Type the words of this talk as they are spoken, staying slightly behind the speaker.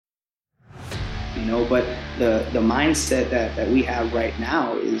but the mindset that we have right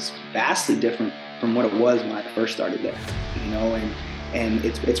now is vastly different from what it was when I first started there, and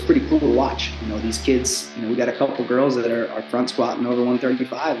it's pretty cool to watch. These kids, we got a couple girls that are front squatting over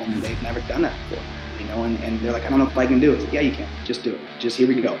 135, and they've never done that before, and they're like, I don't know if I can do it. Yeah, you can. Just do it. Just here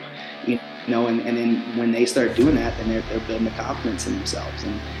we go. And then when they start doing that, then they're building the confidence in themselves.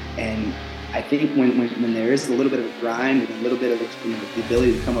 And I think when there is a little bit of a grind and a little bit of the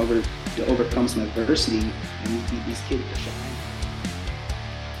ability to overcome some adversity, and these kids will shine.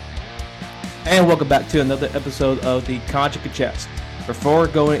 And welcome back to another episode of the Conjugate Chats. Before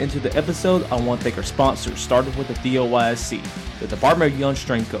going into the episode, I want to thank our sponsors, starting with the DOYSC, the Department of Young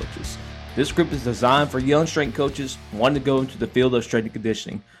Strength Coaches. This group is designed for young strength coaches wanting to go into the field of strength and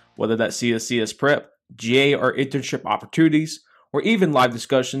conditioning, whether that's CSCS prep, GA or internship opportunities, or even live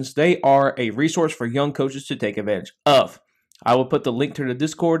discussions. They are a resource for young coaches to take advantage of. I will put the link to the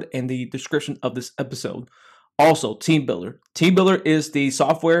Discord in the description of this episode. Also, Team Builder. Team Builder is the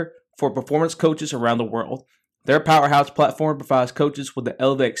software for performance coaches around the world. Their powerhouse platform provides coaches with the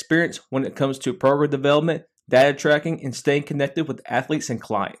elevated experience when it comes to program development, data tracking, and staying connected with athletes and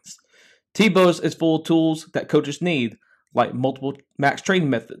clients. Team Builder is full of tools that coaches need, like multiple max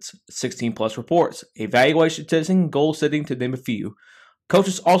training methods, 16 plus reports, evaluation testing, goal setting, to name a few.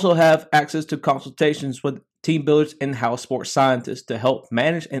 Coaches also have access to consultations with Team Builder's in-house sports scientists to help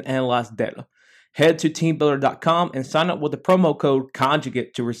manage and analyze data. Head to teambuilder.com and sign up with the promo code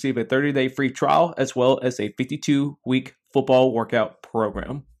Conjugate to receive a 30-day free trial as well as a 52-week football workout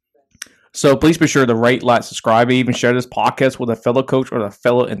program. So please be sure to rate, like, subscribe, and even share this podcast with a fellow coach or a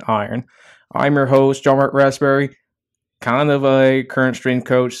fellow in iron. I'm your host, John Mark Raspberry, kind of a current strength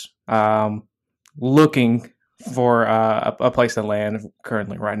coach, looking for a place to land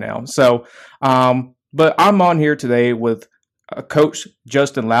currently right now. So, but I'm on here today with Coach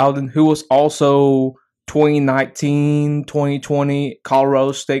Justin Loudon, who was also 2019, 2020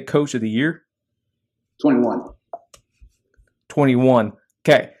 Colorado State Coach of the Year. 21.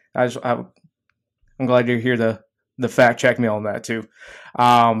 Okay. I'm glad you're here to fact check me on that too.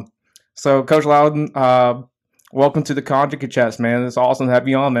 So Coach Loudon, welcome to the Conjugate Chats, man. It's awesome to have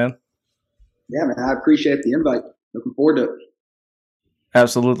you on, man. Yeah, man. I appreciate the invite. Looking forward to it.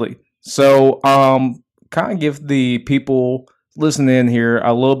 Absolutely. So, kind of give the people listening in here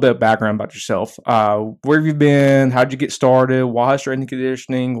a little bit of background about yourself. Where have you been? How'd you get started? Why strength and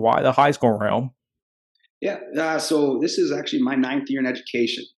conditioning? Why the high school realm? Yeah. So this is actually my 9th year in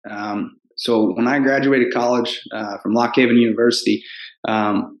education. So when I graduated college from Lock Haven University,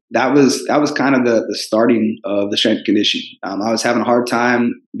 that was kind of the starting of the strength and conditioning. I was having a hard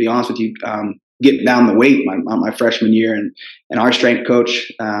time, to be honest with you, getting down the weight my freshman year, and our strength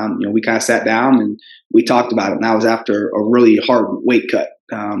coach, we kind of sat down and we talked about it. And that was after a really hard weight cut,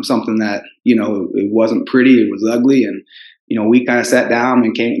 something that it wasn't pretty, it was ugly, and we kind of sat down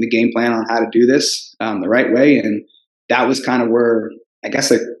and came with the game plan on how to do this the right way, and that was kind of where I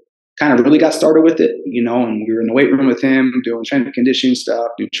guess I kind of really got started with it, and we were in the weight room with him doing strength and conditioning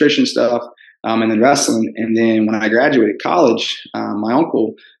stuff, nutrition stuff, and then wrestling. And then when I graduated college, my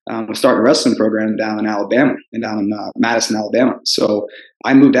uncle was starting a wrestling program down in Alabama, and down in Madison, Alabama. So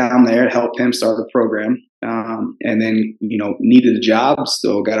I moved down there to help him start the program, and then needed a job,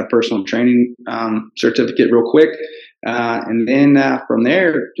 still got a personal training certificate real quick, and then from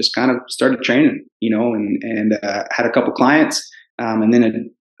there just kind of started training, and had a couple clients, and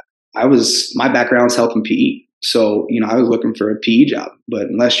then my background is health and PE. So, I was looking for a PE job, but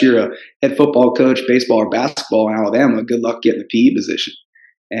unless you're a head football coach, baseball or basketball in Alabama, good luck getting a PE position.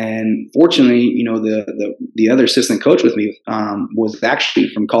 And fortunately, the other assistant coach with me was actually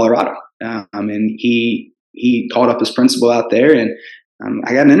from Colorado, and he called up his principal out there, and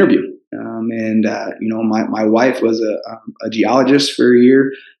I got an interview. My wife was a geologist for a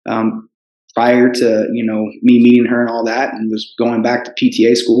year prior to me meeting her and all that, and was going back to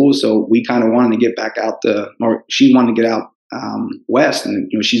PTA school. So we kind of wanted to get back out or she wanted to get out west,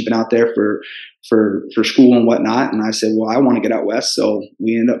 and she's been out there for school and whatnot. And I said, well, I want to get out west. So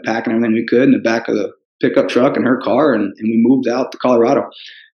we ended up packing everything we could in the back of the pickup truck in her car, and we moved out to Colorado.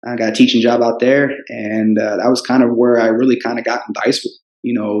 I got a teaching job out there, and that was kind of where I really kind of got into high school.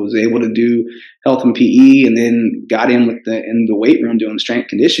 Was able to do health and PE, and then got in the weight room doing strength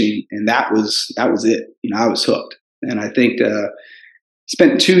conditioning, and that was it. I was hooked, and I think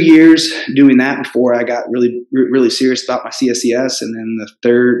spent 2 years doing that before I got really, really serious about my CSCS. And then the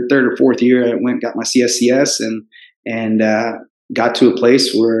third or fourth year, I went and got my CSCS, and got to a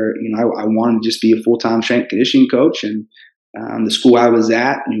place where I wanted to just be a full-time strength conditioning coach. And the school I was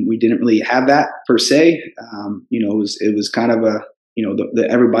at, and we didn't really have that per se. It was kind of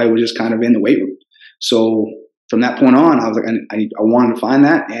everybody was just kind of in the weight room. So from that point on, I was like, I wanted to find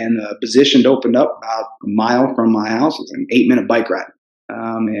that, and a position opened up about a mile from my house. It was an 8-minute bike ride,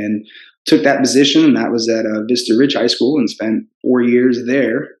 and took that position. And that was at Vista Ridge High School, and spent 4 years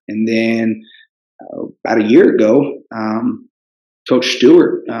there. And then about a year ago, Coach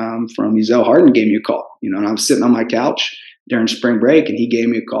Stewart from Ezel Hardin gave me a call. And I was sitting on my couch during spring break, and he gave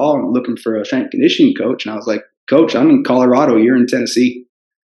me a call and looking for a strength conditioning coach. And I was like, Coach, I'm in Colorado. You're in Tennessee.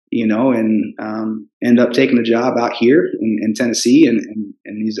 And end up taking a job out here in Tennessee, and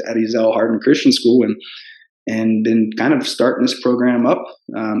he's at Ezel Hardin Christian School, and been kind of starting this program up.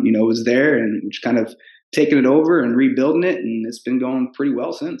 Was there and just kind of taking it over and rebuilding it, and it's been going pretty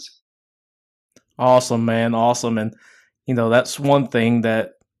well since. Awesome, man. Awesome. And, that's one thing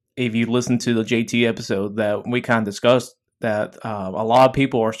that if you listen to the JT episode that we kind of discussed, that a lot of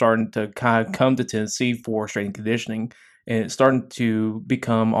people are starting to kind of come to Tennessee for strength and conditioning, and it's starting to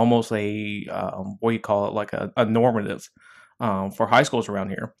become almost a, what do you call it, like a normative for high schools around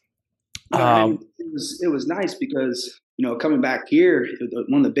here. Yeah, and it was nice because, coming back here,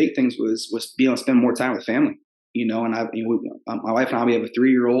 one of the big things was being able to spend more time with family, and my wife and I, we have a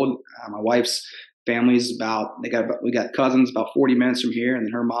 3-year-old. My wife's family's we got cousins about 40 minutes from here, and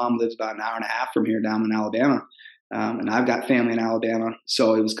then her mom lives about an hour and a half from here down in Alabama. And I've got family in Alabama.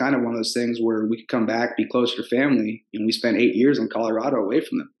 So it was kind of one of those things where we could come back, be closer to family. We spent 8 years in Colorado away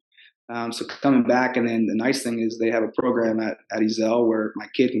from them. So coming back, and then the nice thing is they have a program at Ezel where my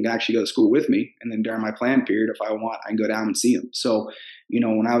kid can actually go to school with me. And then during my plan period, if I want, I can go down and see him. So,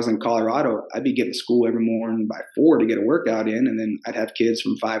 when I was in Colorado, I'd be getting to school every morning by 4 to get a workout in. And then I'd have kids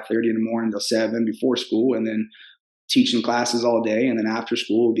from 5:30 in the morning till 7 before school. And then teaching classes all day, and then after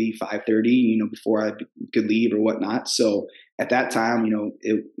school would be 5:30, before I could leave or whatnot. So at that time,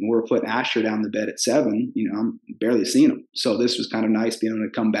 we're putting Asher down the bed at 7, I'm barely seeing him. So this was kind of nice being able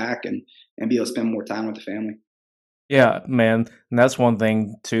to come back and be able to spend more time with the family. Yeah, man. And that's one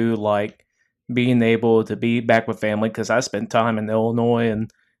thing too, like being able to be back with family, because I spent time in Illinois, and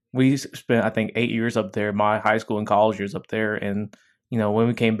we spent, I think, 8 years up there, my high school and college years up there. And when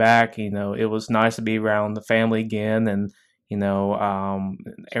we came back, it was nice to be around the family again, and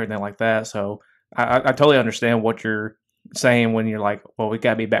everything like that. So I totally understand what you're saying when you're like, well, we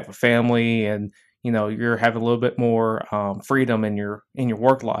got to be back with family, and you're having a little bit more freedom in your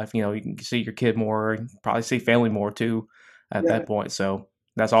work life. You can see your kid more, probably see family more too at that point. So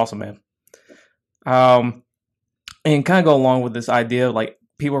that's awesome, man. And kind of go along with this idea of like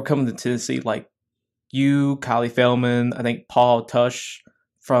people are coming to Tennessee, like you, Kylie Feldman, I think Paul Tush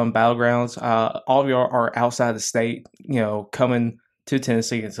from Battlegrounds, all of you are outside the state, coming to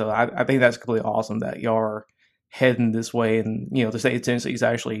Tennessee. And so I think that's completely awesome that y'all are heading this way, and, the state of Tennessee is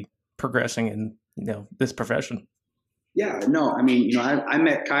actually progressing in, this profession. Yeah, no, I mean, I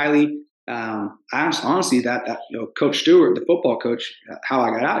met Kylie. Honestly, that Coach Stewart, the football coach, how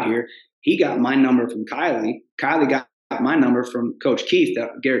I got out here, he got my number from Kylie. Kylie got my number from Coach Keith,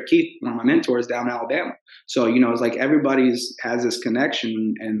 Garrett Keith, one of my mentors down in Alabama. So, it's like everybody's has this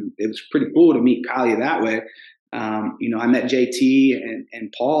connection, and it was pretty cool to meet Kylie that way. I met JT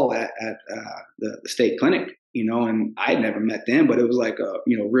and Paul at the state clinic, and I'd never met them, but it was like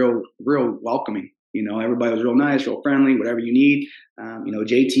real welcoming. Everybody was real nice, real friendly, whatever you need.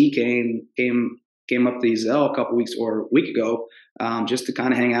 JT came up to Ezel a couple weeks or a week ago, just to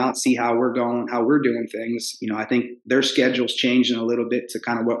kind of hang out, see how we're going, how we're doing things. I think their schedule's changing a little bit to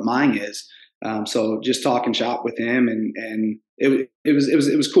kind of what mine is. So just talking shop with him, and it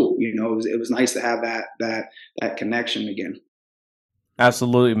was cool. It was nice to have that connection again.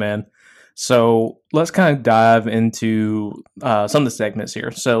 Absolutely, man. So let's kind of dive into some of the segments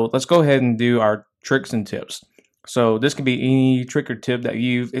here. So let's go ahead and do our tricks and tips. So this can be any trick or tip that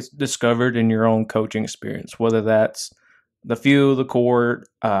you've discovered in your own coaching experience, whether that's the field, the court,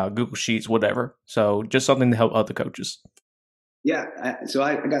 Google Sheets, whatever. So just something to help other coaches. Yeah, so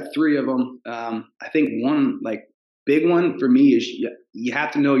I got 3 of them. I think one big one for me is you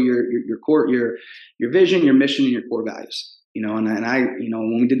have to know your core, your vision, your mission, and your core values. And I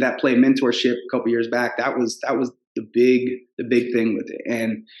when we did that play mentorship a couple years back, that was the big thing with it.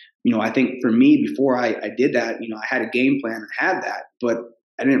 And I think for me, before I did that, I had a game plan, I had that, but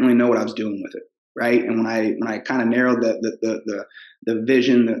I didn't really know what I was doing with it. Right. And when I kind of narrowed the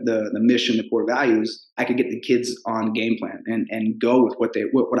vision, the mission, the core values, I could get the kids on game plan and go with what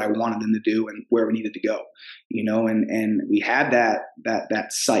I wanted them to do and where we needed to go, and we had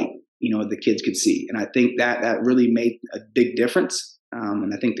that sight, the kids could see. And I think that really made a big difference.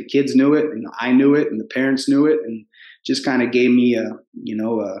 And I think the kids knew it, and I knew it, and the parents knew it, and just kind of gave me a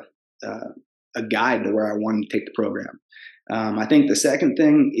guide to where I wanted to take the program. I think the second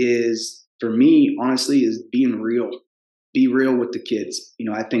thing is for me, honestly, is being real. Be real with the kids.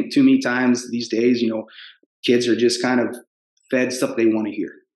 I think too many times these days, kids are just kind of fed stuff they want to hear.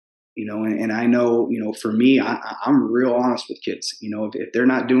 And I know, for me, I'm real honest with kids. If they're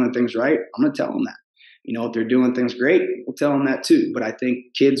not doing things right, I'm going to tell them that. If they're doing things great, we'll tell them that too. But I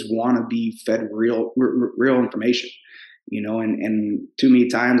think kids want to be fed real information. And too many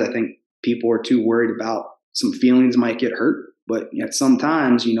times I think people are too worried about some feelings might get hurt. But yet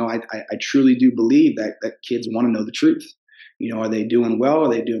sometimes, I truly do believe that kids want to know the truth. Are they doing well?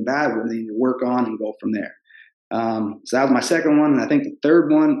 Are they doing bad? What do they need to work on and go from there? So that was my second one. And I think the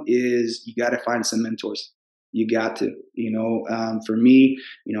third one is you got to find some mentors. You got to, for me,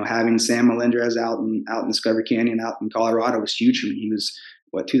 having Sam Melendrez out in Discovery Canyon, out in Colorado was huge for me. He was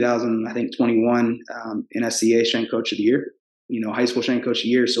 2021 NSCA Strength Coach of the Year, high school strength coach of the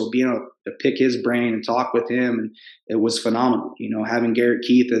year. So being able to pick his brain and talk with him, and it was phenomenal. Having Garrett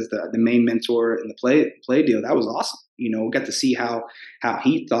Keith as the main mentor in the play deal, that was awesome. Got to see how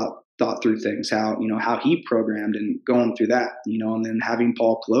he thought through things, how he programmed and going through that, and then having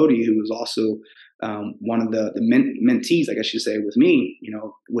Paul Collodi, who was also one of the mentees, I guess you say, with me,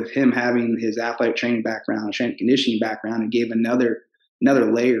 with him having his athletic training background, strength conditioning background, and gave another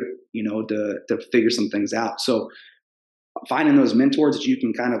layer, to figure some things out. So finding those mentors that you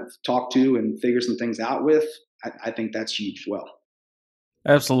can kind of talk to and figure some things out with, I think that's huge as well.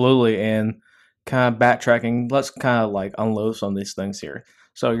 Absolutely. And kind of backtracking, let's kind of like unload some of these things here.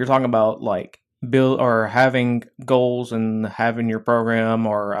 So you're talking about like build or having goals and having your program,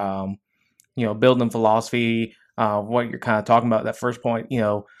 or building philosophy. What you're kind of talking about, that first point,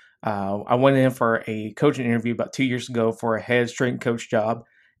 I went in for a coaching interview about 2 years ago for a head strength coach job.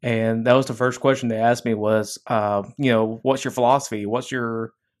 And that was the first question they asked me was, what's your philosophy? What's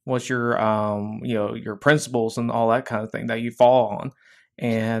your your principles and all that kind of thing that you fall on?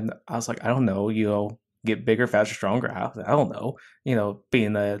 And I was like, I don't know, get bigger, faster, stronger. I don't know,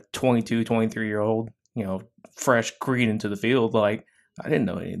 being a 22, 23-year-old, fresh green into the field, like I didn't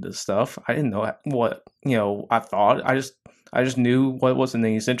know any of this stuff. I didn't know what, I thought. I just knew what was in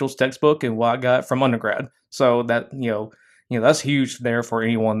the essentials textbook and what I got from undergrad. So that, that's huge there for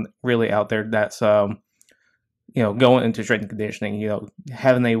anyone really out there that's, going into strength and conditioning,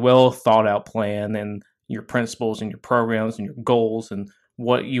 having a well thought out plan and your principles and your programs and your goals and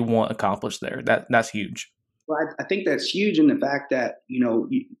what you want accomplished there. That's huge. Well, I think that's huge in the fact that,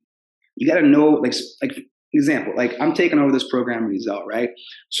 you got to know, like example, like I'm taking over this program result, right?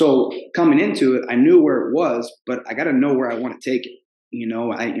 So coming into it, I knew where it was, but I got to know where I want to take it. If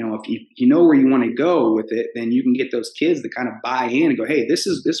you know where you want to go with it, then you can get those kids to kind of buy in and go, hey, this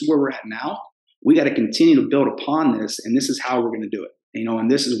is where we're at now. We got to continue to build upon this, and this is how we're going to do it.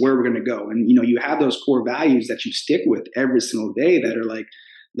 And this is where we're going to go. And you have those core values that you stick with every single day that are like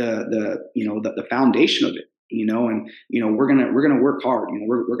the foundation of it. We're gonna work hard.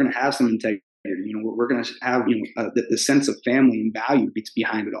 We're gonna have some integrity. We're gonna have the sense of family and value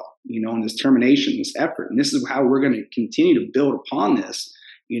behind it all. And this determination, this effort, and this is how we're going to continue to build upon this.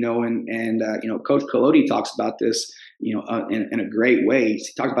 Coach Collodi talks about this, in a great way.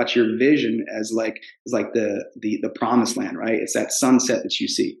 He talks about your vision as like the promised land, right? It's that sunset that you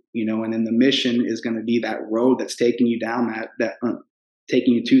see, and then the mission is going to be that road that's taking you down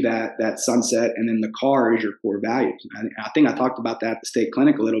taking you to that sunset, and then the car is your core values. I think I talked about that at the state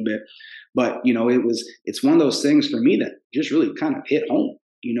clinic a little bit, but it's one of those things for me that just really kind of hit home.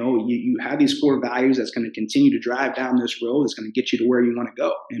 You have these core values that's going to continue to drive down this road. It's going to get you to where you want to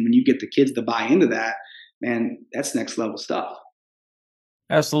go. And when you get the kids to buy into that, man, that's next level stuff.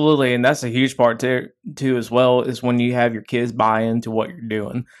 Absolutely. And that's a huge part too as well, is when you have your kids buy into what you're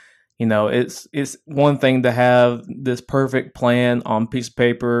doing. It's one thing to have this perfect plan on piece of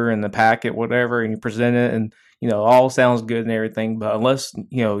paper and the packet, whatever, and you present it and, all sounds good and everything. But unless,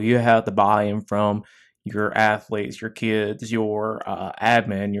 you have the buy-in from your athletes, your kids, your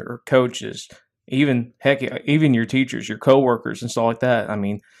admin, your coaches, even your teachers, your coworkers and stuff like that. I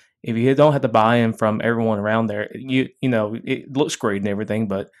mean, if you don't have the buy-in from everyone around there, it looks great and everything,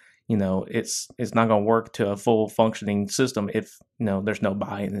 but it's not going to work to a full functioning system if there's no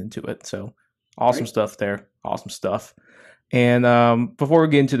buy-in into it. So awesome stuff there. Awesome stuff. And before we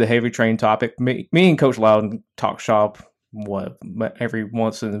get into the heavy train topic, me and Coach Loudon talk shop every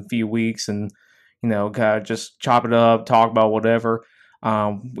once in a few weeks, and kind of just chop it up, talk about whatever.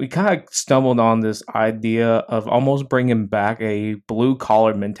 We kind of stumbled on this idea of almost bringing back a blue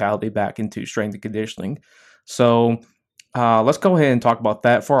collar mentality back into strength and conditioning. So let's go ahead and talk about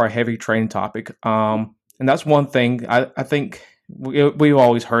that for our heavy train topic. And that's one thing I think we've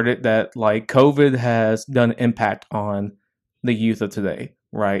always heard it, that like COVID has done an impact on the youth of today,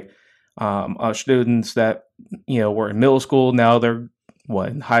 right? Students that were in middle school, now they're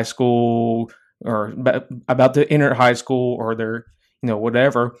in high school or about to enter high school, or they're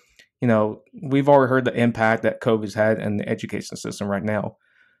whatever. We've already heard the impact that COVID's had in the education system right now.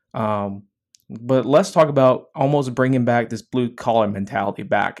 But let's talk about almost bringing back this blue collar mentality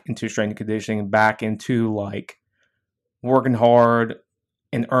back into strength and conditioning, back into like working hard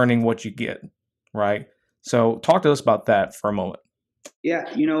and earning what you get, right? So talk to us about that for a moment. Yeah,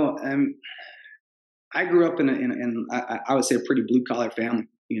 I grew up in I would say a pretty blue collar family.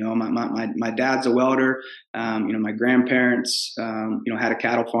 My dad's a welder. My grandparents, had a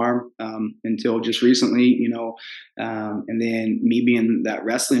cattle farm until just recently. And then me being that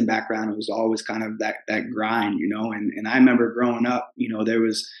wrestling background, it was always kind of that grind. And I remember growing up. There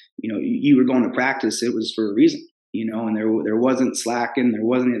was, you were going to practice. It was for a reason. And there wasn't slacking, there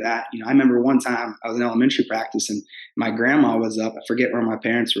wasn't any of that. I remember one time I was in elementary practice and my grandma was up. I forget where my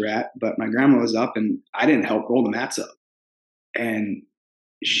parents were at, but my grandma was up and I didn't help roll the mats up. And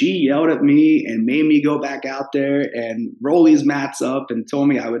she yelled at me and made me go back out there and roll these mats up and told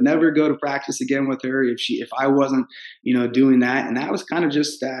me I would never go to practice again with her if I wasn't, doing that. And that was kind of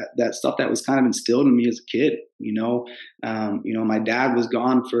just that stuff that was kind of instilled in me as a kid. My dad was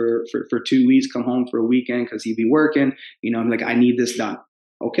gone for 2 weeks, come home for a weekend because he'd be working. I'm like, I need this done.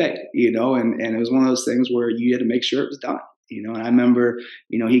 Okay, and it was one of those things where you had to make sure it was done. And I remember,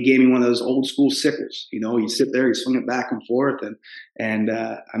 he gave me one of those old school sickles. You sit there, you swing it back and forth, and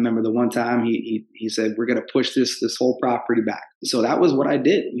I remember the one time he said, "We're going to push this whole property back." So that was what I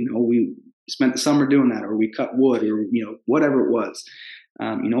did. We spent the summer doing that, or we cut wood, or whatever it was.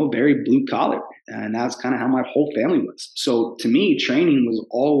 Very blue collar, and that's kind of how my whole family was. So to me, training was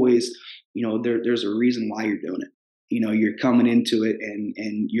always, there's a reason why you're doing it. You're coming into it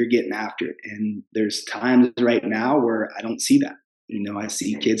and you're getting after it. And there's times right now where I don't see that. I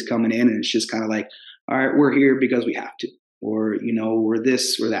see kids coming in and it's just kind of like, all right, we're here because we have to, or, we're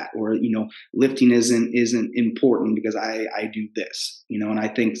this or that, or, lifting isn't important because I do this, and I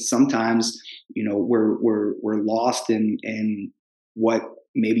think sometimes, we're lost in what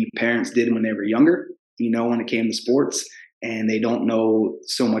maybe parents did when they were younger, when it came to sports. And they don't know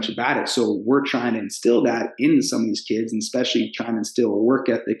so much about it. So we're trying to instill that into some of these kids, and especially trying to instill a work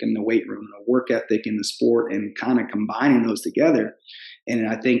ethic in the weight room and a work ethic in the sport, and kind of combining those together. And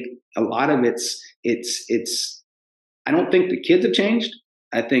I think a lot of it's I don't think the kids have changed.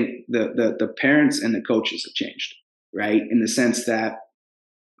 I think the parents and the coaches have changed, right? In the sense that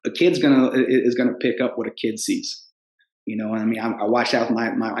a kid's is gonna pick up what a kid sees. I watched out with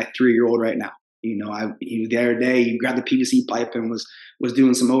my 3-year-old right now. He was the other day, he grabbed the PVC pipe and was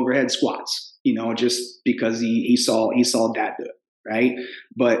doing some overhead squats, just because he saw dad do it. Right.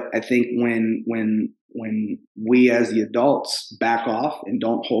 But I think when we as the adults back off and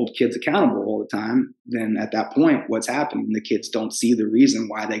don't hold kids accountable all the time, then at that point, what's happening? The kids don't see the reason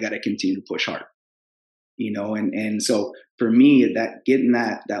why they got to continue to push hard. And so for me, that getting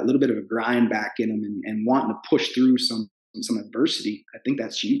that little bit of a grind back in them and wanting to push through some adversity, I think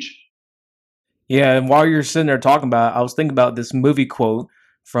that's huge. Yeah, and while you're sitting there talking about it, I was thinking about this movie quote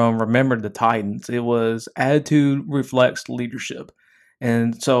from Remember the Titans. It was attitude reflects leadership.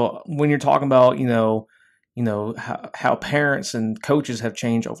 And so when you're talking about, how parents and coaches have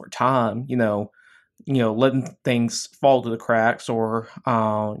changed over time, letting things fall to the cracks, or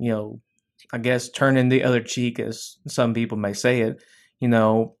I guess turning the other cheek, as some people may say it,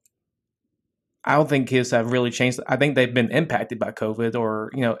 I don't think kids have really changed. I think they've been impacted by COVID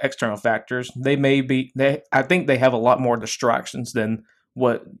or, external factors. I think they have a lot more distractions than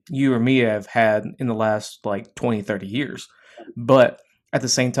what you or me have had in the last like 20, 30 years. But at the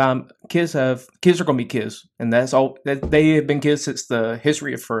same time, kids are going to be kids, and that's all. They have been kids since the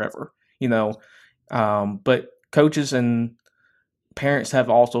history of forever, but coaches and parents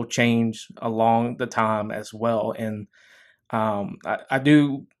have also changed along the time as well. And I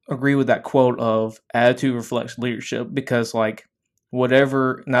do agree with that quote of attitude reflects leadership, because like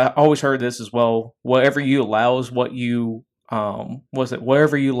whatever, and I always heard this as well, whatever you allow is what you,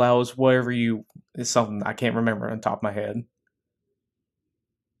 whatever you allow is whatever you, is something I can't remember on the top of my head.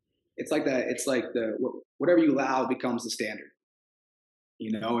 It's like that. It's like whatever you allow becomes the standard,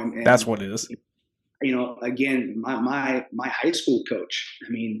 and That's what it is. Again, my high school coach,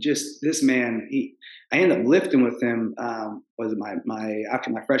 just this man, I ended up lifting with him, was it my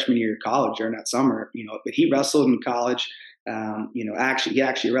after my freshman year of college during that summer, but he wrestled in college. He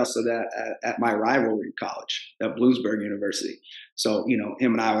actually wrestled at my rivalry college at Bloomsburg University. So,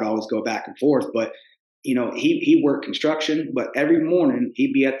 him and I would always go back and forth, but he worked construction, but every morning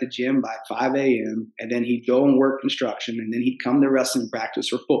he'd be at the gym by 5 a.m. and then he'd go and work construction, and then he'd come to wrestling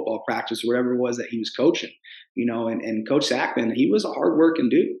practice or football practice, whatever it was that he was coaching. And Coach Sackman, he was a hardworking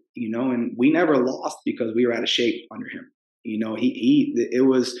dude. And we never lost because we were out of shape under him. It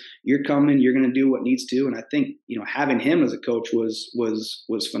was, you're coming, you're going to do what needs to. And I think, having him as a coach was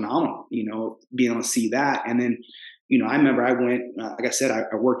phenomenal, being able to see that. And then, I remember I went, like I said,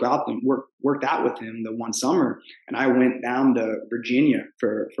 I worked out with him the one summer, and I went down to Virginia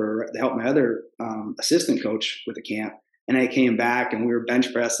to help my other assistant coach with the camp. And I came back and we were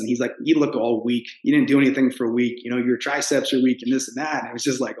bench pressing. He's like, "You look all weak. You didn't do anything for a week. Your triceps are weak and this and that." And it was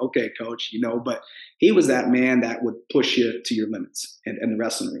just like, "Okay, coach," but he was that man that would push you to your limits in the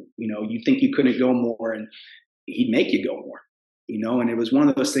wrestling room. You think you couldn't go more, and he'd make you go more. And it was one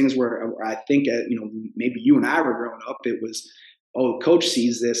of those things where I think, maybe you and I were growing up, it was, oh, coach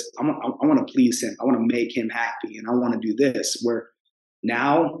sees this. I want to please him. I want to make him happy, and I want to do this. Where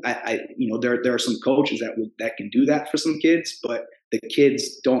now, there are some coaches that can do that for some kids, but the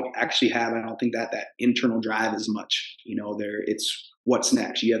kids don't actually have, I don't think that internal drive as much. It's what's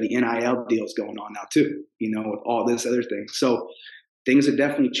next. You have the NIL deals going on now too, with all this other thing. So things have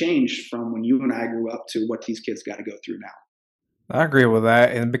definitely changed from when you and I grew up to what these kids got to go through now. I agree with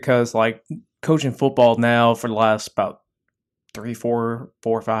that. And because coaching football now for the last about 3, 4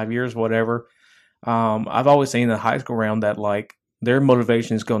 or 5 years, whatever, I've always seen in the high school round that their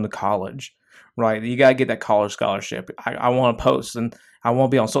motivation is going to college, right? You got to get that college scholarship. I want to post and I want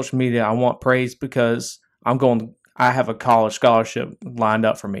to be on social media. I want praise because I have a college scholarship lined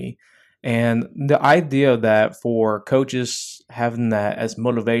up for me. And the idea of that for coaches having that as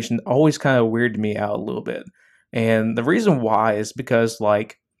motivation always kind of weirded me out a little bit. And the reason why is because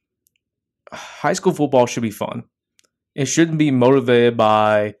high school football should be fun. It shouldn't be motivated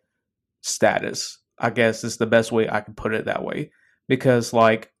by status. I guess is the best way I can put it that way. Because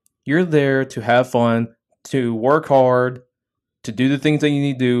you're there to have fun, to work hard, to do the things that you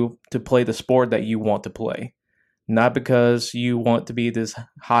need to play the sport that you want to play. Not because you want to be this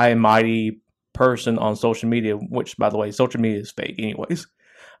high and mighty person on social media, which, by the way, social media is fake anyways.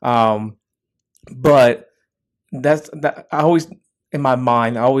 But that I always, in my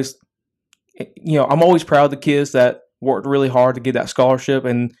mind, I'm always proud of the kids that worked really hard to get that scholarship,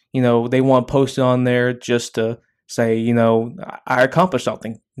 and they want to post it on there just to say, I accomplished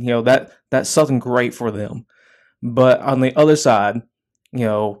something. That's something great for them. But on the other side,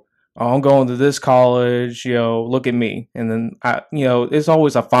 I'm going to this college, look at me. And then it's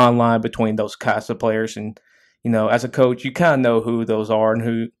always a fine line between those kinds of players. And, as a coach, you kind of know who those are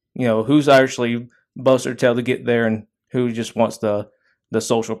and who's actually bust their tail to get there and who just wants the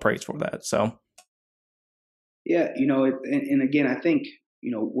social praise for that. So. Yeah. And again, I think,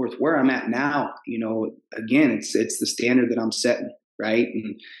 with where I'm at now, again, it's the standard that I'm setting, right?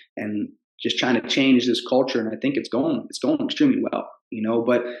 And just trying to change this culture. And I think it's going extremely well,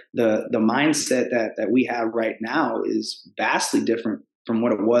 but the mindset that we have right now is vastly different from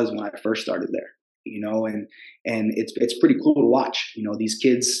what it was when I first started there, and it's pretty cool to watch, these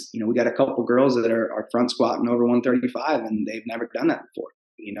kids, we got a couple girls that are front squatting over 135 and they've never done that before,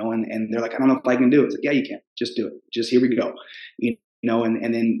 and they're like, "I don't know if I can do it." It's like, "Yeah, you can. Just do it. Just here we go."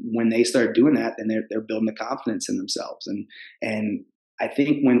 And then when they start doing that, then they're building the confidence in themselves. And I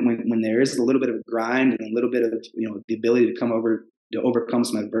think when there is a little bit of a grind and a little bit of, the ability to overcome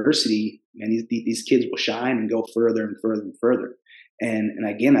some adversity, man, these kids will shine and go further and further and further. And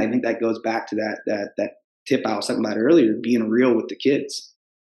again, I think that goes back to that tip I was talking about earlier, being real with the kids.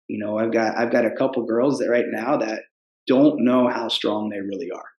 I've got a couple girls that right now that don't know how strong they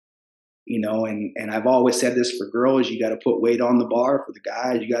really are. And I've always said this for girls, you got to put weight on the bar. For the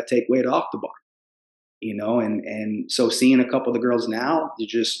guys, you got to take weight off the bar, and so seeing a couple of the girls now, they're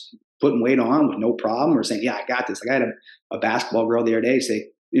just putting weight on with no problem, or saying, "Yeah, I got this." I had a basketball girl the other day say,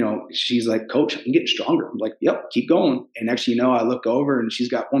 she's like, "Coach, I'm getting stronger." I'm like, "Yep, keep going." And next thing you know, I look over and she's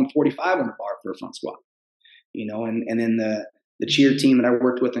got 145 on the bar for a front squat, and then the cheer team that I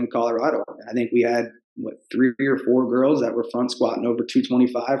worked with in Colorado, I think we had 3 or 4 girls that were front squatting over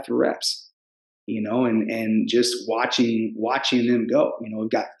 225 for reps, and just watching them go. We've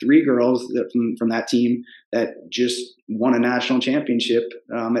got 3 girls from that team that just won a national championship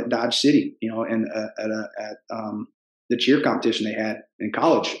at Dodge City, and at the cheer competition they had in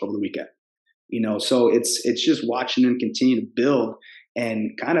college over the weekend. So it's just watching them continue to build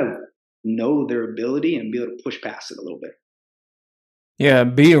and kind of know their ability and be able to push past it a little bit. Yeah,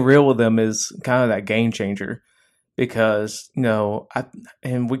 being real with them is kind of that game changer because,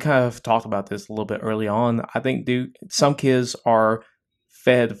 and we kind of talked about this a little bit early on. I think some kids are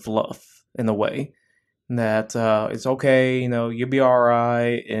fed fluff in a way. that it's okay, you'll be all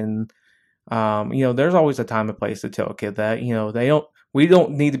right. And, there's always a time and place to tell a kid that, we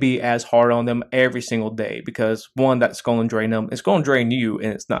don't need to be as hard on them every single day because one, that's going to drain them. It's going to drain you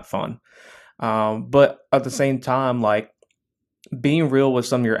and it's not fun. But at the same time, like being real with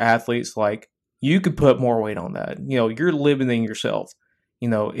some of your athletes, like you could put more weight on that. You're limiting yourself.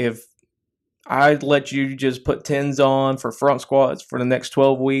 If I let you just put tens on for front squats for the next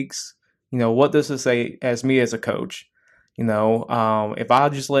 12 weeks, what does it say as me as a coach? If I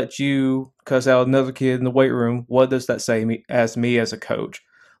just let you cuss out another kid in the weight room, what does that say me as a coach?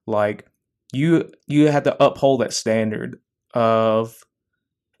 Like you have to uphold that standard of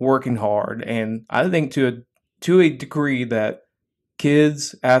working hard, and I think to a degree that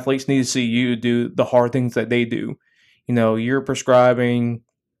kids, athletes need to see you do the hard things that they do. You're prescribing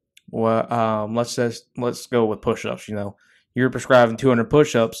well, let's go with push-ups. You're prescribing 200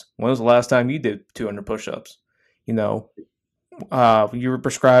 push-ups. When was the last time you did 200 push-ups? You know, you were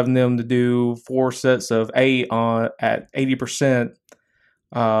prescribing them to do 4 sets of 8 on at 80%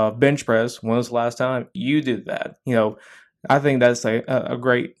 bench press. When was the last time you did that? I think that's a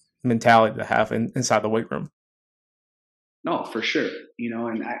great mentality to have inside the weight room. No, for sure.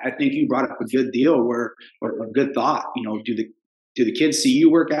 And I think you brought up a good deal or a good thought. Do the kids see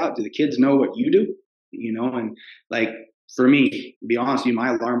you work out? Do the kids know what you do? And like for me, to be honest with you,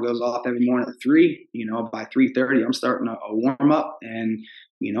 my alarm goes off every morning at 3. By 3:30, I'm starting a warm up, and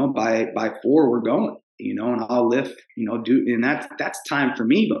by 4, we're going. And I'll lift. And that's time for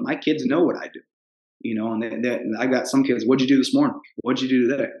me. But my kids know what I do. And I got some kids. What'd you do this morning? What'd you do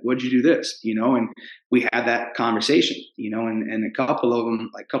today? What'd you do this? And we had that conversation. And a couple of them,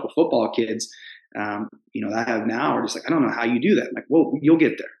 like a couple football kids, that I have now are just like, I don't know how you do that. I'm like, well, you'll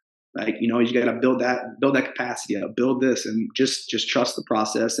get there. Like, you got to build that capacity up, build this, and just trust the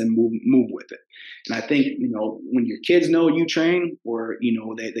process and move with it. And I think, when your kids know you train, or,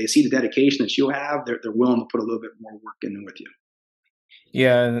 they see the dedication that you'll have, they're willing to put a little bit more work in with you.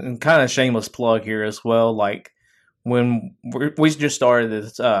 Yeah, and kind of shameless plug here as well. Like when we just started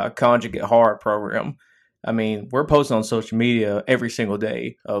this Conjugate Hard program, I mean, we're posting on social media every single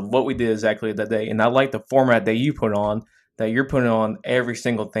day of what we did exactly that day. And I like the format that you put on, that you're putting on every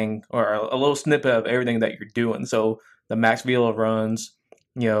single thing or a little snippet of everything that you're doing. So the max velo runs,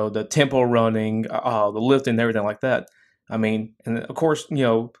 the tempo running, the lifting, everything like that. I mean, and of course,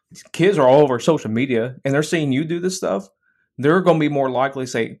 kids are all over social media and they're seeing you do this stuff. They're going to be more likely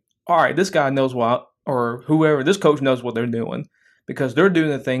to say, all right, this guy knows what, or whoever, this coach knows what they're doing, because they're doing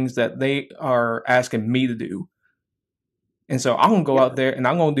the things that they are asking me to do. And so I'm going to go out there and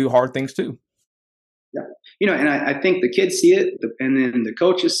I'm going to do hard things too. Yeah. And I think the kids see it, and then the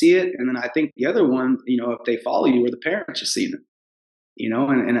coaches see it. And then I think the other one, if they follow you, or the parents are seeing it,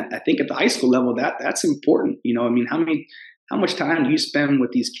 and I think at the high school level, that's important. I mean, how much time do you spend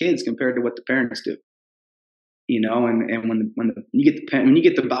with these kids compared to what the parents do? And when you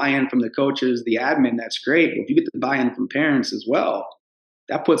get the buy-in from the coaches, the admin, that's great. But if you get the buy-in from parents as well,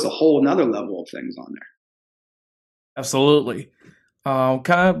 that puts a whole nother level of things on there. Absolutely.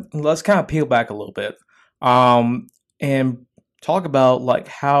 Let's kind of peel back a little bit, and talk about like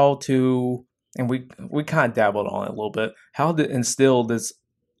how to, and we kind of dabbled on it a little bit, how to instill this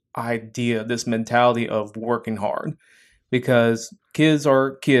idea, this mentality of working hard. Because kids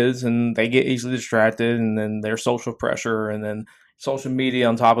are kids and they get easily distracted, and then there's social pressure, and then social media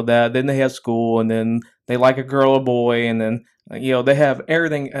on top of that. Then they have school, and then they like a girl or boy, and then they have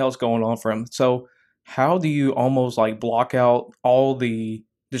everything else going on for them. So how do you almost like block out all the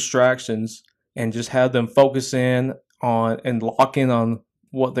distractions and just have them focus in on and lock in on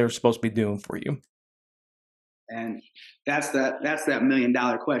what they're supposed to be doing for you? And that's that $1 million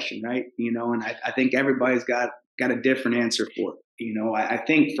question, right? And I think everybody's got a different answer for it. I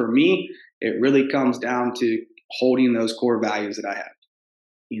think for me, it really comes down to holding those core values that I have,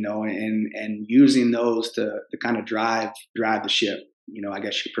 and using those to kind of drive the ship, I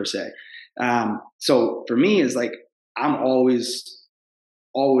guess per se. So for me, is like, I'm always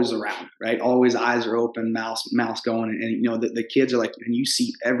around, right? Always eyes are open, mouth going. And the kids are like, and you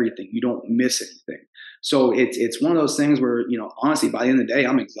see everything, you don't miss anything. So it's one of those things where, honestly, by the end of the day,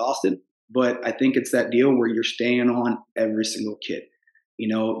 I'm exhausted. But I think it's that deal where you're staying on every single kid.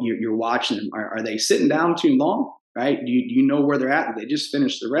 You're watching them. Are they sitting down too long? Right? Do you know where they're at? Did they just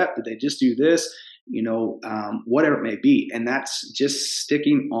finish the rep? Did they just do this? Whatever it may be. And that's just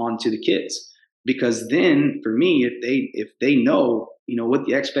sticking on to the kids. Because then for me, if they know, what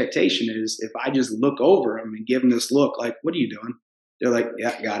the expectation is, if I just look over them and give them this look like, what are you doing? They're like,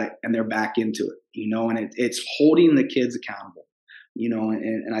 yeah, got it. And they're back into it, and it's holding the kids accountable.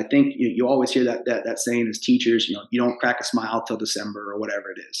 And I think you always hear that saying as teachers, you don't crack a smile till December or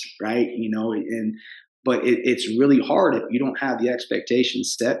whatever it is, right? But it's really hard if you don't have the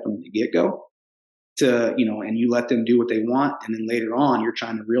expectations set from the get go and you let them do what they want, and then later on you're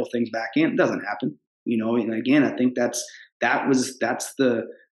trying to reel things back in. It doesn't happen, And again, I think that's the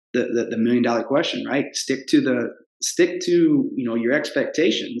 $1 million question, right? Stick to your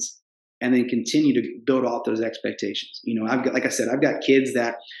expectations, and then continue to build off those expectations. Like I said, I've got kids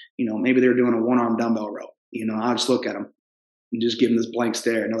that maybe they're doing a 1-arm dumbbell row. I'll just look at them and just give them this blank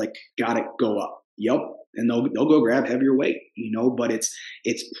stare, and they're like, "Got it, go up." Yep, and they'll go grab heavier weight. But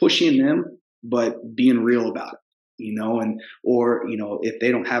it's pushing them, but being real about it. Or if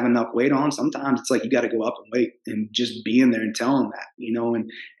they don't have enough weight on, sometimes it's like you got to go up and weight, and just being there and tell them that.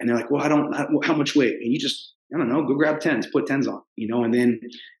 And they're like, "Well, how much weight?" And you just, I don't know, go grab tens, put tens on, and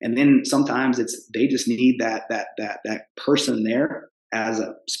then sometimes they just need that person there as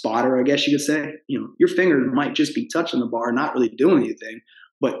a spotter, I guess you could say. Your finger might just be touching the bar, not really doing anything,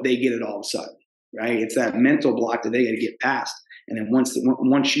 but they get it all of a sudden, right? It's that mental block that they got to get past. And then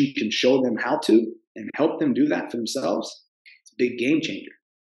once you can show them how to and help them do that for themselves, it's a big game changer,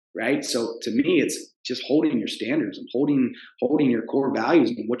 right? So to me, it's just holding your standards and holding your core values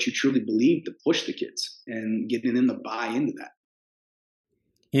and what you truly believe to push the kids and getting them to buy into that.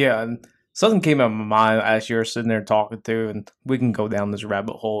 Yeah, and something came up in my mind as you're sitting there talking through, and we can go down this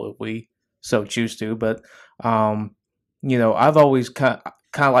rabbit hole if we so choose to. But I've always kind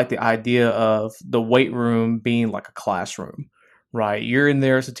of like the idea of the weight room being like a classroom, right? You're in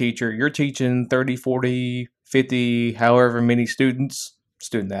there as a teacher, you're teaching 30, 40, 50, however many student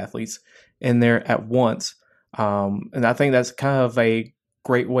athletes in there at once. And I think that's kind of a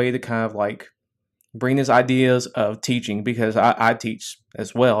great way to kind of like bring these ideas of teaching, because I teach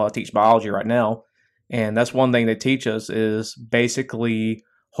as well. I teach biology right now. And that's one thing they teach us is basically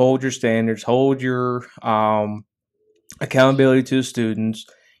hold your standards, hold your accountability to the students.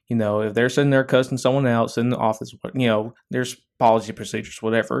 If they're sitting there cussing someone else in the office, there's policy procedures,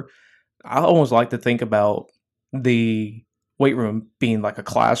 whatever. I almost like to think about the weight room being like a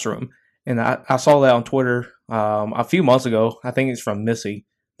classroom. And I saw that on Twitter a few months ago. I think it's from Missy,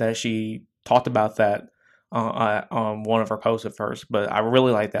 that she talked about that on one of her posts at first. But I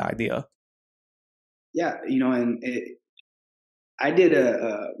really like that idea. Yeah, I did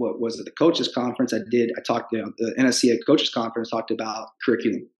the coaches conference. I talked to the NSCA coaches conference, talked about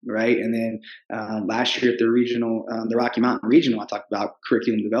curriculum, right? And then last year at the Rocky Mountain Regional, I talked about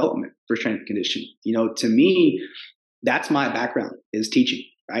curriculum development for strength and conditioning. To me, that's my background, is teaching,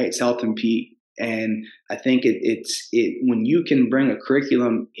 right? It's health and PE. And I think it's when you can bring a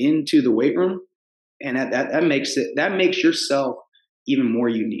curriculum into the weight room, and that makes yourself even more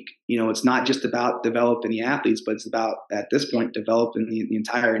unique. It's not just about developing the athletes, but it's about, at this point, developing the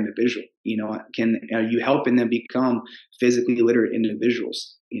entire individual. Are you helping them become physically literate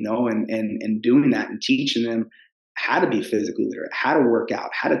individuals? And doing that and teaching them how to be physically literate, how to work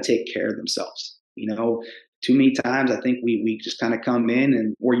out, how to take care of themselves. Too many times I think we just kind of come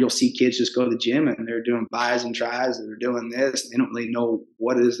in, or you'll see kids just go to the gym and they're doing bis and tris, and they're doing this. And they don't really know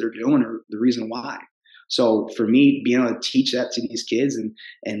what it is they're doing or the reason why. So for me, being able to teach that to these kids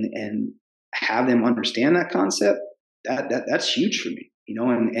and have them understand that concept, that's huge for me.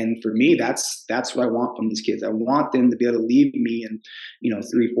 And for me, that's what I want from these kids. I want them to be able to leave me in,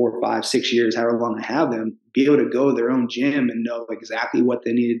 3, 4, 5, 6 years, however long I have them, be able to go to their own gym and know exactly what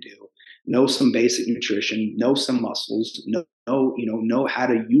they need to do, know some basic nutrition, know some muscles, know how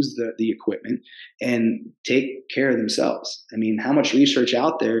to use the equipment and take care of themselves. I mean, how much research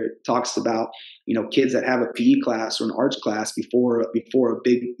out there talks about, kids that have a PE class or an arts class before a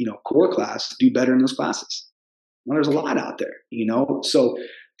big, core class do better in those classes. Well, there's a lot out there, So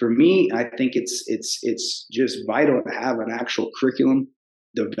for me, I think it's just vital to have an actual curriculum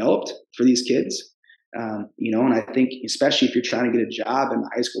developed for these kids. And I think especially if you're trying to get a job in the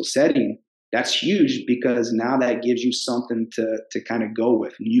high school setting, that's huge, because now that gives you something to kind of go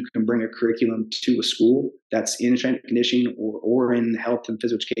with. And you can bring a curriculum to a school that's in strength and conditioning or in health and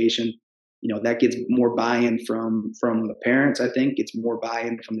physical education. That gets more buy-in from the parents. I think gets more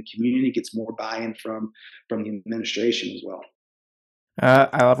buy-in from the community, gets more buy-in from the administration as well.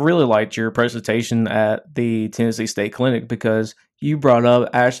 I really liked your presentation at the Tennessee State Clinic, because you brought up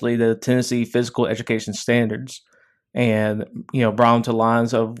actually the Tennessee Physical Education Standards, and brought them to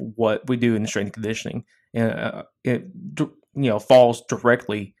lines of what we do in strength and conditioning, and it falls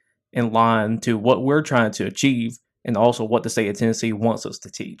directly in line to what we're trying to achieve, and also what the state of Tennessee wants us to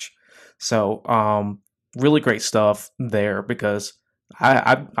teach. So really great stuff there, because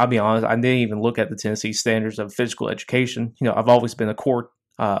I'll be honest, I didn't even look at the Tennessee standards of physical education. I've always been a core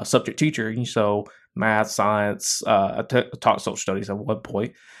subject teacher, so math, science, I taught social studies at one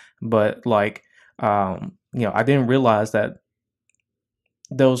point, but like, I didn't realize that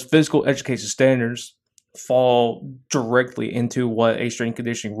those physical education standards fall directly into what a strength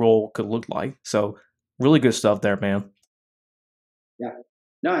conditioning role could look like. So really good stuff there, man. Yeah.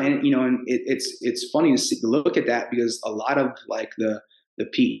 No, and and it's funny to look at that because a lot of like the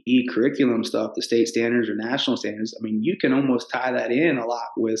PE curriculum stuff, the state standards or national standards, I mean, you can almost tie that in a lot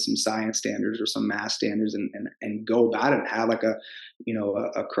with some science standards or some math standards and go about it and have like a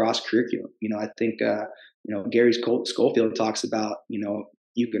cross curriculum. I think Gary Schofield talks about,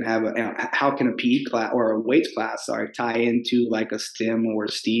 you can have how can a PE class or a weights class, tie into like a STEM or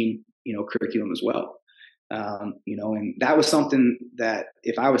STEAM, curriculum as well. And that was something that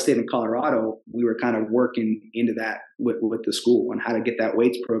if I was staying in Colorado, we were kind of working into that with the school on how to get that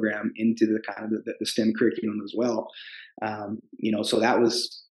weights program into the kind of the STEM curriculum as well. So it would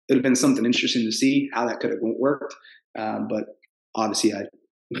have been something interesting to see how that could have worked. But obviously I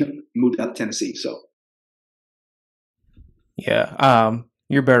moved out to Tennessee. So. Yeah.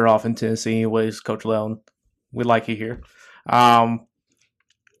 You're better off in Tennessee anyways, Coach Loudon. We like you here. Kind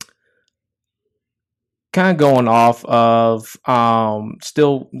of going off of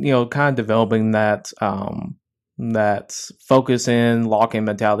still kind of developing that focus in lock-in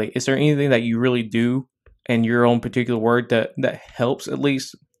mentality. Is there anything that you really do in your own particular work that helps at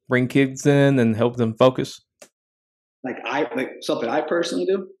least bring kids in and help them focus? Like something I personally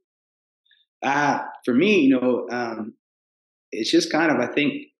do. For me, it's just kind of, I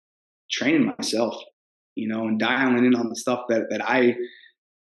think, training myself, and dialing in on the stuff that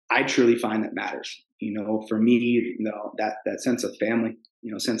I truly find that matters. For me, that sense of family,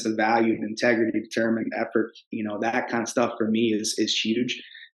 sense of value, integrity, determined effort, that kind of stuff for me is huge.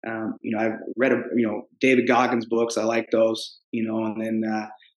 I've read, David Goggins books. I like those, and then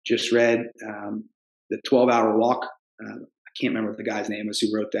just read the 12-Hour Walk. I can't remember what the guy's name was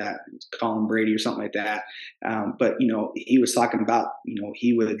who wrote that. It's Colin Brady or something like that. But he was talking about,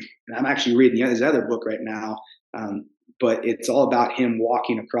 I'm actually reading his other book right now. But it's all about him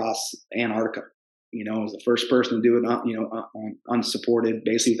walking across Antarctica. As the first person to do it, unsupported,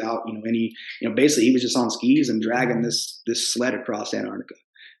 basically without, any, basically he was just on skis and dragging this sled across Antarctica,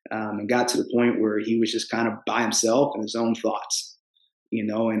 and got to the point where he was just kind of by himself and his own thoughts,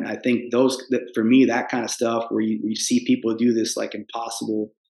 and I think for me, that kind of stuff where you see people do this like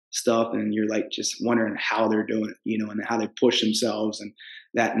impossible stuff and you're like just wondering how they're doing it, and how they push themselves and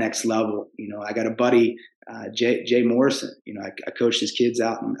that next level. I got a buddy, Jay Morrison, I coached his kids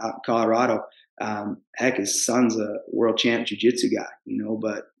out in Colorado. Heck, his son's a world champ jiu-jitsu guy,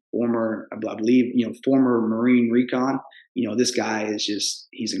 but former Marine recon. This guy is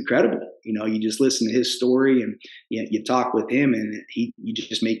he's incredible. You just listen to his story and you talk with him and you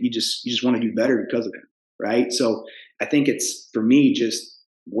just want to do better because of him. Right. So I think it's for me just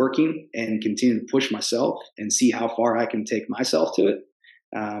working and continue to push myself and see how far I can take myself to it.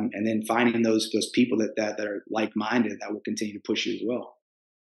 And then finding those people that are like-minded that will continue to push you as well.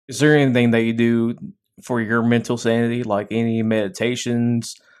 Is there anything that you do for your mental sanity, like any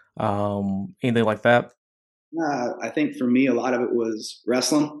meditations, anything like that? I think for me, a lot of it was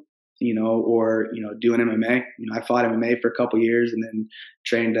wrestling, or doing MMA. I fought MMA for a couple of years, and then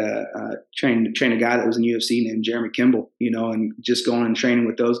trained a guy that was in UFC named Jeremy Kimball. And just going and training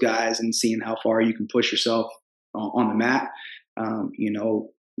with those guys and seeing how far you can push yourself on the mat.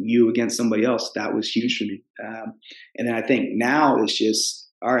 You against somebody else, that was huge for me. And then I think now it's just,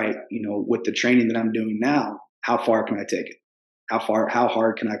 all right, with the training that I'm doing now, how far can I take it? How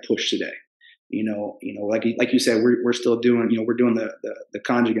hard can I push today? Like you said, we're still doing, we're doing the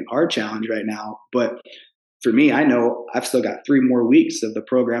Conjugate hard challenge right now. But for me, I know I've still got 3 more weeks of the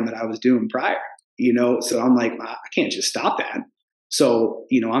program that I was doing prior, so I'm like, I can't just stop that. So,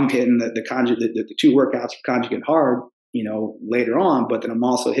 I'm hitting the Conjugate, the 2 workouts for Conjugate hard, later on, but then I'm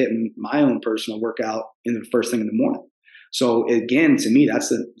also hitting my own personal workout in the first thing in the morning. So again, to me,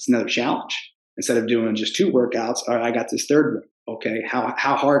 it's another challenge. Instead of doing just 2 workouts, all right, I got this third one. Okay, how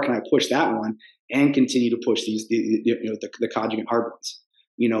hard can I push that one and continue to push the Conjugate hard ones?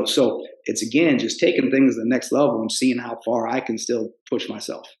 So it's again just taking things to the next level and seeing how far I can still push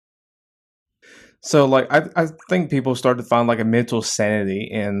myself. So like I think people start to find like a mental sanity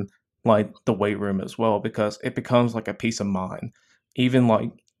in like the weight room as well, because it becomes like a peace of mind. Even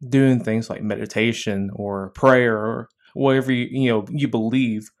like doing things like meditation or prayer or whatever you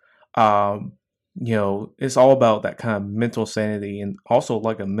believe, it's all about that kind of mental sanity and also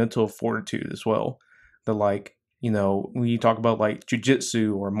like a mental fortitude as well. That like When you talk about like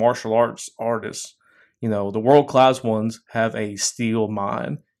jujitsu or martial arts artists, the world class ones have a steel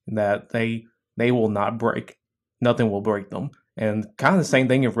mind that they will not break. Nothing will break them. And kind of the same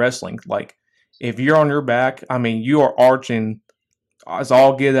thing in wrestling. Like if you're on your back, I mean, you are arching as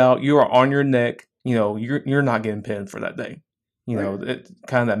all get out. You are on your neck. You're not getting pinned for that day. Right.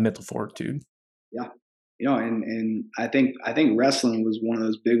 Kind of that mental fortitude. Yeah. And I think wrestling was one of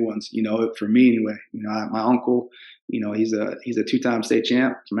those big ones, for me anyway. My uncle, he's a two-time state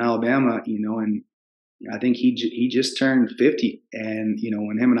champ from Alabama, and I think he just turned 50, and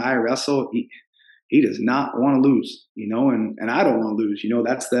when him and I wrestle, he does not want to lose, and I don't want to lose.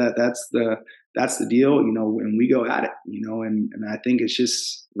 That's the deal, when we go at it, and I think it's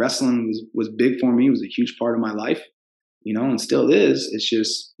just wrestling was big for me. It was a huge part of my life, and still is. It's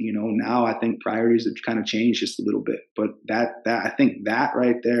just, now I think priorities have kind of changed just a little bit. But that I think that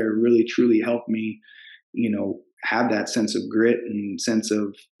right there really truly helped me, have that sense of grit and sense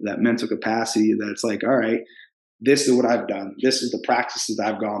of that mental capacity that it's like, all right, this is what I've done. This is the practices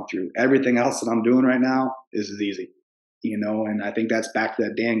I've gone through. Everything else that I'm doing right now is easy. And I think that's back to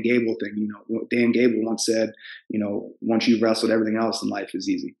that Dan Gable thing. Dan Gable once said, once you've wrestled, everything else in life is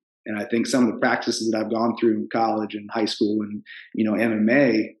easy. And I think some of the practices that I've gone through in college and high school and,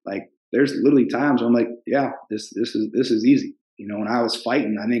 MMA, like there's literally times where I'm like, yeah, this is easy. When I was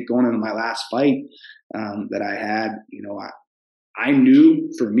fighting, I think going into my last fight that I had, I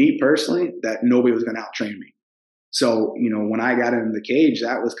knew for me personally that nobody was going to out train me. So, when I got into the cage,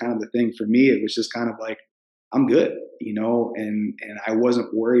 that was kind of the thing for me. It was just kind of like, I'm good, and I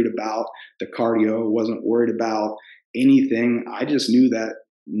wasn't worried about the cardio, wasn't worried about anything. I just knew that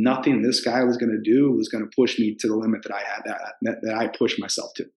nothing this guy was going to do was going to push me to the limit that I had, that I pushed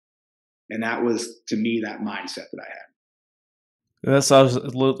myself to. And that was, to me, that mindset that I had. That's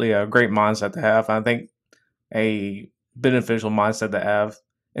absolutely a great mindset to have. I think a beneficial mindset to have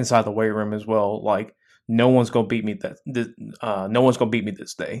inside the weight room as well. Like no one's gonna beat me no one's gonna beat me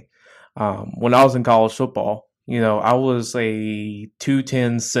this day. When I was in college football, I was a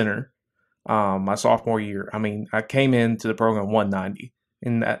 210 center. My sophomore year. I mean, I came into the program 190,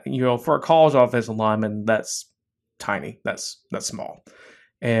 and that for a college offensive lineman, that's tiny. That's small.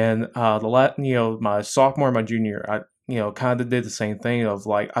 And my sophomore and my junior, I kind of did the same thing of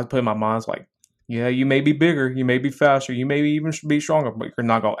like, I put in my mind, like, yeah, you may be bigger, you may be faster, you may even be stronger, but you're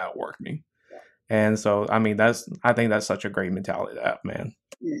not going to outwork me. And so, I mean, I think that's such a great mentality to have, man.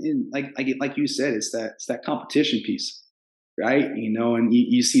 And like you said, it's that competition piece, right? And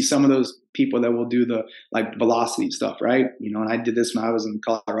you see some of those people that will do the like velocity stuff, right? And I did this when I was in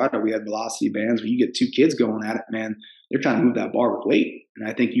Colorado. We had velocity bands where you get two kids going at it, man. They're trying to move that bar with weight, and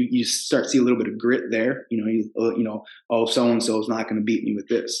I think you start to see a little bit of grit there. Oh, so and so is not going to beat me with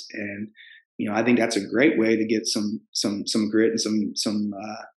this, and I think that's a great way to get some grit and some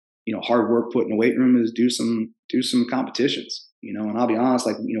hard work put in the weight room is do some competitions. And I'll be honest,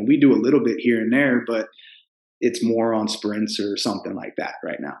 like we do a little bit here and there, but it's more on sprints or something like that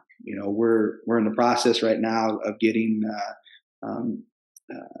right now. We're in the process right now of getting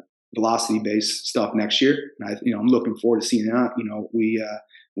velocity based stuff next year. And I'm looking forward to seeing that.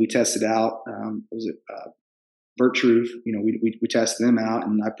 We tested out, was it Virtruve? We tested them out,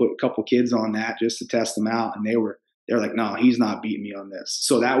 and I put a couple kids on that just to test them out, and they're like, no, he's not beating me on this.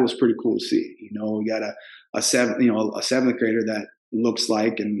 So that was pretty cool to see. We got a seventh grader that looks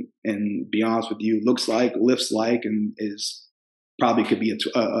like, and be honest with you, looks like, lifts like, and is probably could be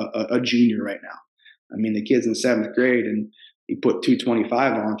a junior right now. I mean, the kid's in seventh grade, and he put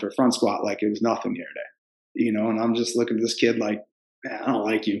 225 on for a front squat like it was nothing the other day. And I'm just looking at this kid like, man, I don't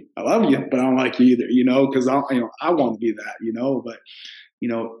like you. I love you, but I don't like you either. Because I want to be that. But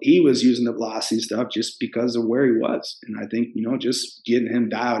he was using the velocity stuff just because of where he was, and I think just getting him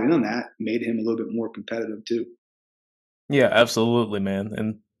dialed in on that made him a little bit more competitive too. Yeah, absolutely, man.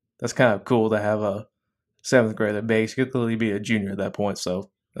 And that's kind of cool to have a seventh grader basically be a junior at that point.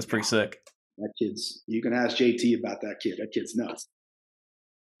 So that's pretty sick. That kid's, you can ask JT about that kid. That kid's nuts.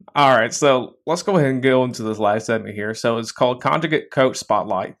 All right, so let's go ahead and go into this live segment here. So it's called Conjugate Coach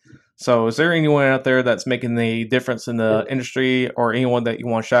Spotlight. So is there anyone out there that's making the difference in the industry, or anyone that you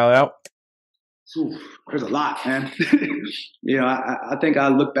want to shout out? Ooh, there's a lot, man. I think I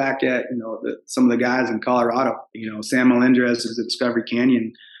look back at, some of the guys in Colorado, Sam Melendrez is at Discovery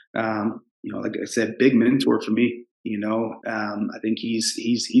Canyon. Like I said, big mentor for me. I think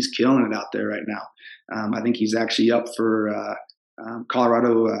he's killing it out there right now. I think he's actually up for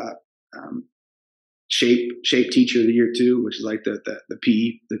Colorado shape teacher of the year too, which is like the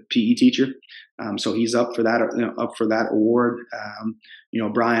PE teacher. So he's up for that award.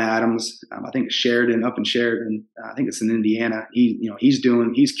 Brian Adams, I think up in Sheridan. I think it's in Indiana. He's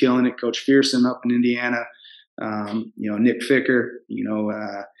killing it. Coach Fearson up in Indiana. Nick Ficker,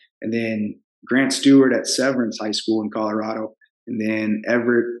 and then Grant Stewart at Severance High School in Colorado. And then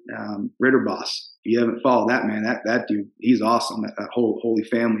Everett Ritterboss. If you haven't followed that man, that dude, he's awesome. That whole Holy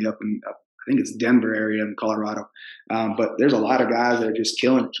Family up, I think it's Denver area in Colorado. But there's a lot of guys that are just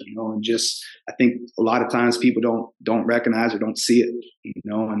killing it, and just I think a lot of times people don't recognize or don't see it,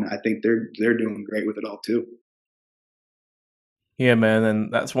 and I think they're doing great with it all too. Yeah, man,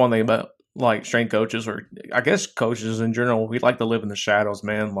 and that's one thing about like strength coaches, or I guess coaches in general. We like to live in the shadows,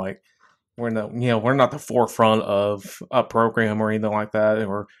 man. Like we're not the forefront of a program or anything like that,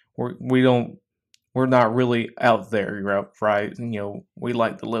 or we're not really out there, right? We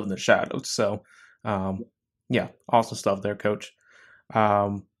like to live in the shadows. So, awesome stuff there, Coach.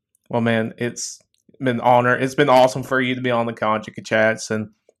 Well, man, it's been an honor. It's been awesome for you to be on the Conjugate Chats, and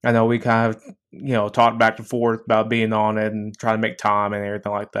I know we kind of, talked back and forth about being on it and trying to make time and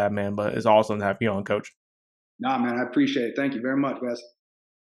everything like that, man. But it's awesome to have you on, Coach. Nah, man, I appreciate it. Thank you very much, guys.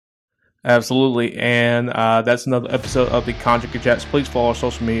 Absolutely. And that's another episode of the Conjugate Chats. Please follow our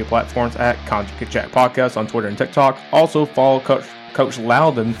social media platforms at Conjugate Chat Podcast on Twitter and TikTok. Also follow Coach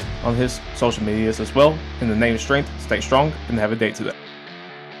Loudon on his social medias as well. In the name of strength, stay strong and have a day today.